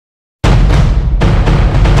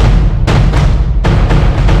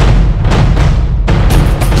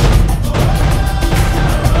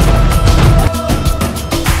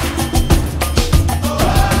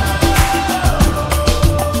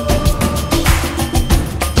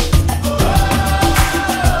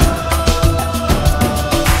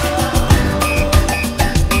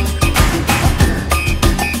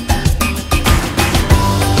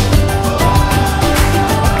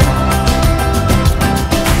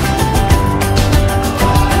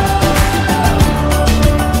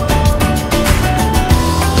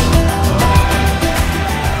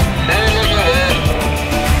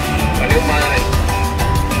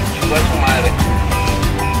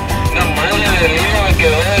del libro me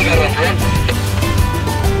quedó en el garrafón.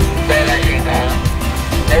 De la chingada.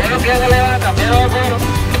 Lo bueno que ya le va a cambiar el cuero.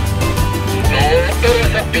 No, pero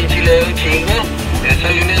esa pinche le da un chingo. Esa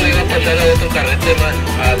línea le iba a pasar a otro carrete más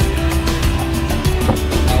alto.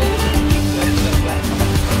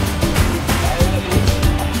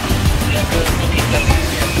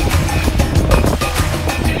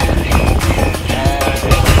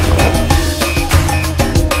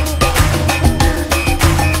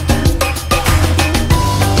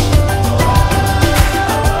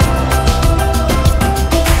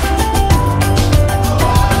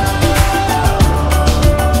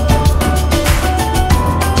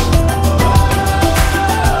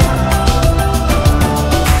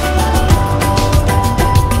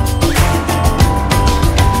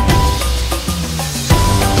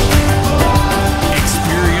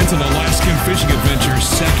 Fishing adventures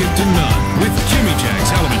second to none with Jimmie Jack's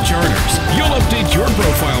Halibut Charters. You'll update your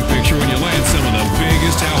profile picture when you land some of the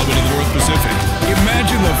biggest halibut in the North Pacific.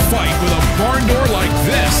 Imagine the fight with a barn door like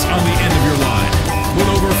this on the end of your line. With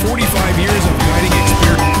over 45 years of guiding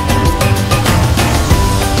experience.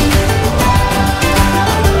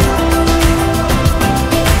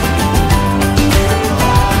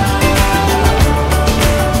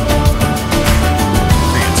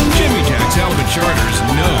 Jimmie Jack's Halibut Charters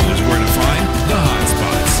knows where to find the hot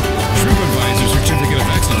spots. TripAdvisor Certificate of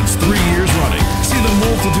Excellence 3 years running. See the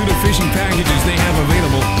multitude of fishing packages they have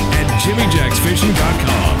available at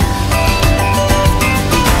jimmiejacksfishing.com.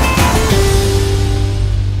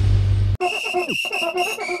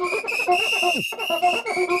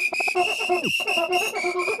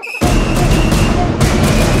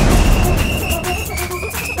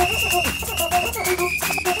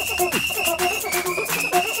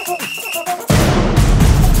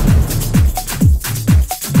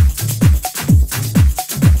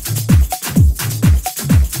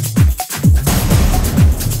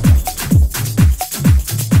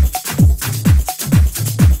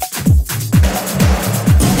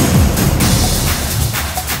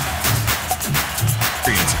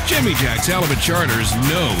 Jimmie Jack's Halibut Charters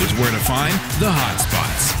knows where to find the hot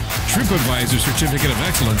spots. TripAdvisor Certificate of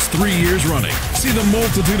Excellence 3 years running. See the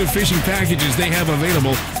multitude of fishing packages they have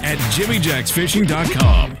available at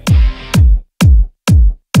jimmiejacksfishing.com.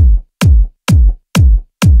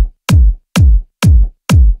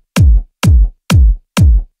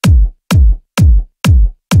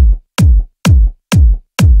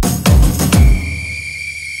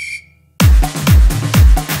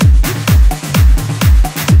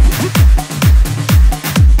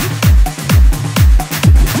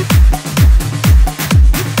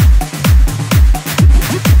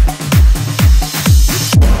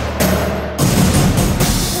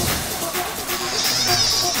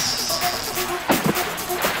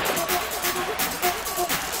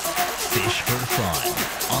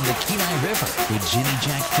 With Jimmie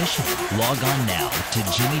Jack Fishing. Log on now to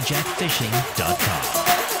jimmiejackfishing.com.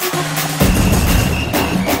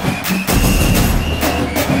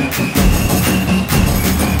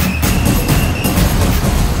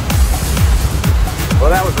 Well,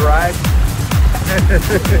 that was a ride.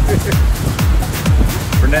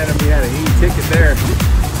 Fernando, you had an easy ticket there.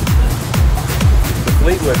 The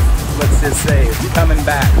Fleetwood, let's just say, is coming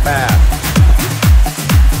back fast.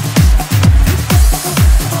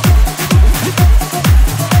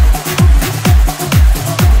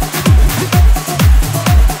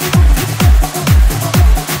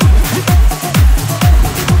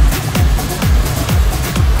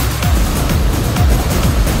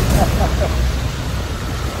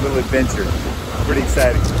 Little adventure. Pretty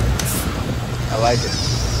exciting. I like it.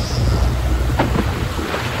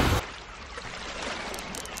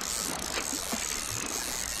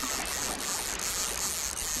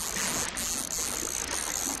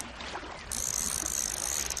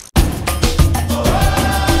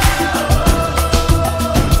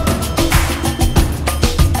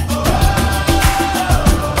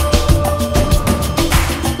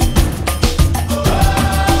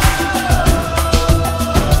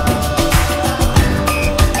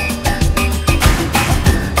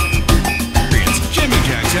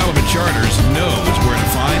 Charters knows where to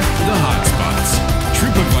find the hot spots.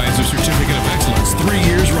 TripAdvisor Certificate of Excellence 3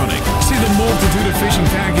 years running. See the multitude of fishing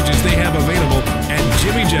packages they have available at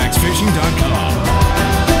jimmiejacksfishing.com.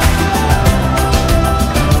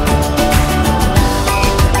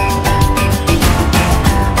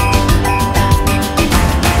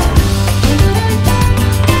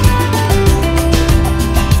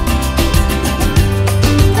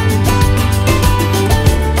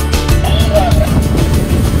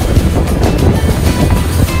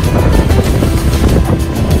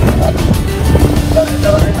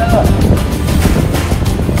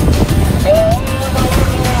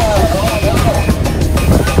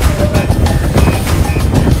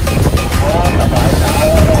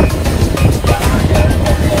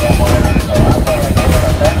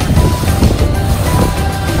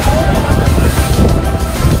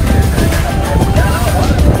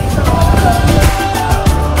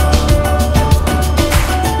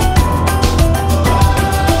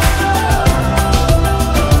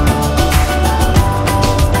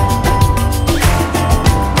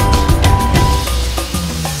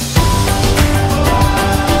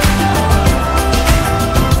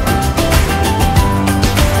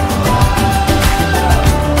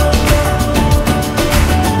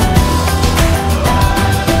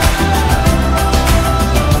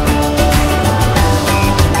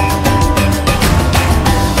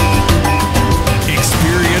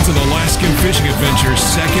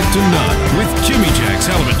 to none with Jimmie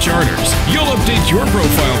Jack's Halibut Charters. You'll update your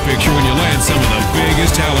profile picture when you land some of the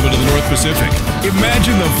biggest halibut in the North Pacific.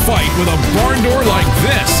 Imagine the fight with a barn door like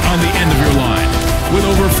this on the end of your line. With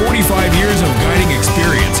over 45 years of guiding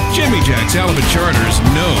experience, Jimmie Jack's Halibut Charters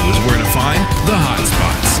knows where to find the hot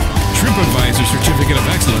spots. TripAdvisor Certificate of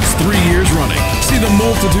Excellence 3 years running. See the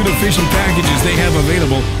multitude of fishing packages they have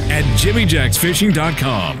available at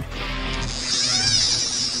jimmiejacksfishing.com.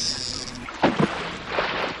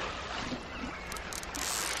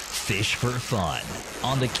 Fish for fun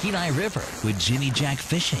on the Kenai River with Jimmie Jack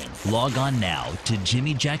Fishing. Log on now to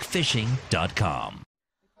jimmiejackfishing.com.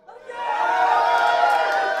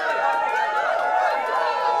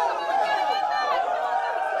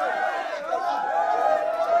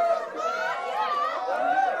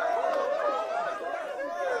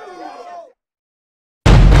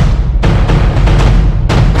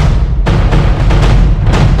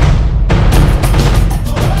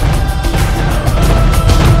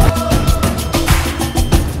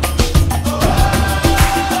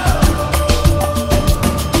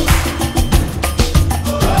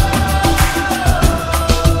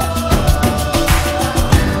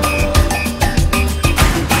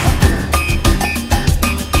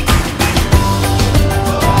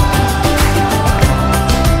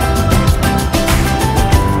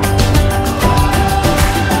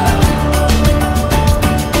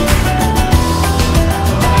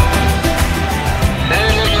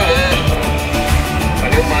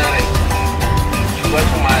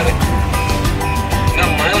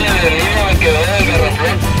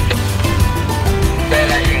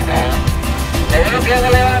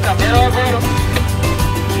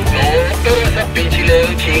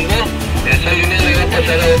 Esa línea le va a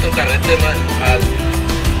pasar a otro carrete más alto.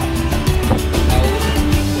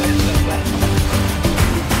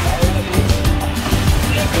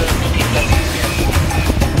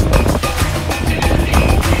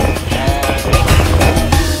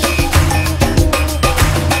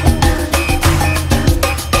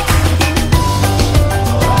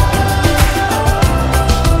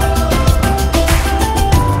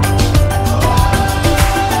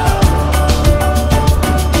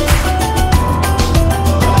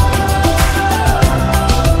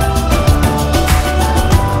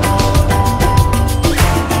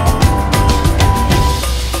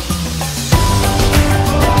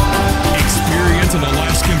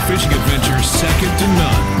 Fishing adventure second to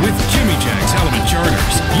none with Jimmie Jack's Halibut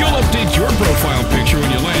Charters. You'll update your profile picture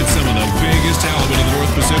when you land some of the biggest halibut in the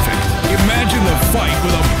North Pacific. Imagine the fight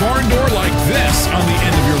with a barn door like this on the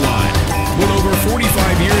end of your line. With over 45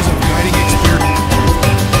 years of guiding experience.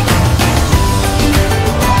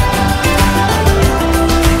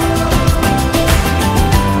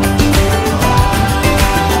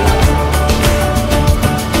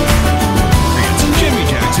 Jimmie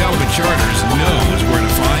Jack's Halibut Charters knows where to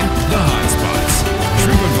find the hot spots.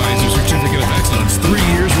 TripAdvisor Certificate of Excellence 3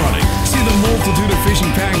 years running. See the multitude of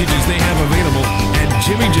fishing packages they have available at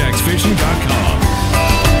jimmiejacksfishing.com.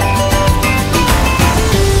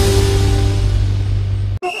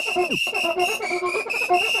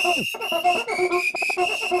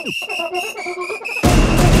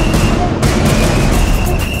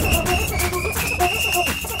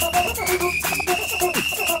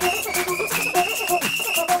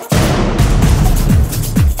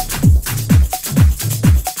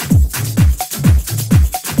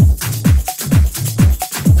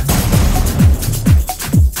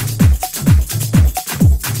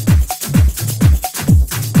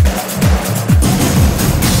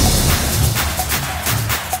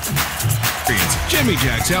 Jimmie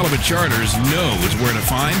Jack's Halibut Charters knows where to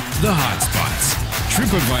find the hot spots.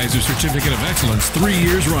 TripAdvisor Certificate of Excellence 3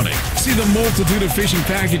 years running. See the multitude of fishing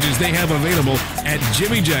packages they have available at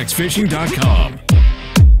jimmiejacksfishing.com.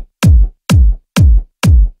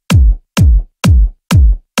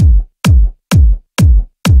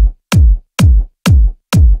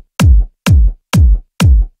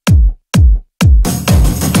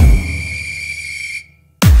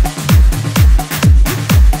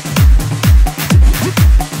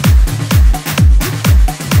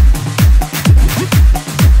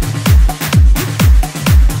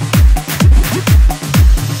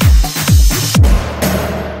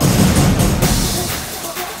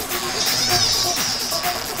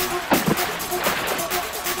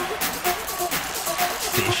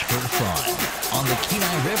 Fish for fun on the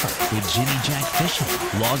Kenai River with Jimmie Jack Fishing.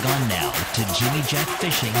 Log on now to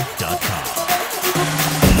jimmiejackfishing.com.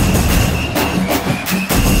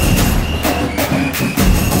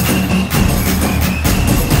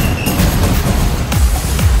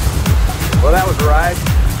 Well, that was a ride.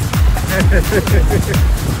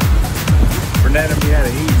 For Net him, you had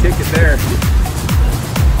an e-ticket there.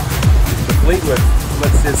 The Fleetwood,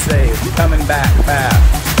 let's just say, is coming back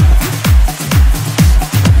fast.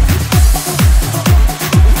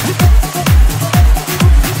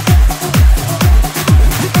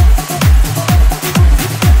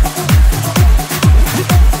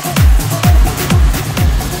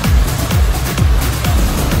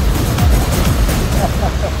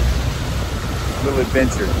 Little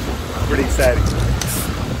adventure. Pretty exciting.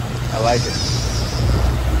 I like it.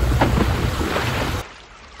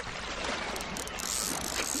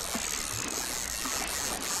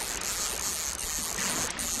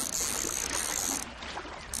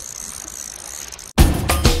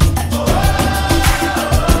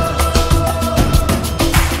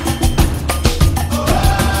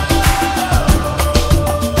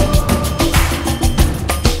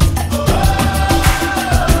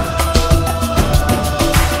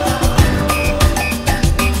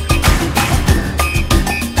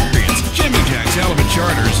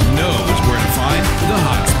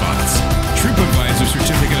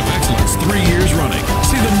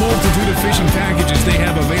 Fishing packages they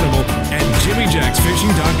have available at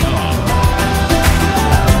JimmieJacksFishing.com.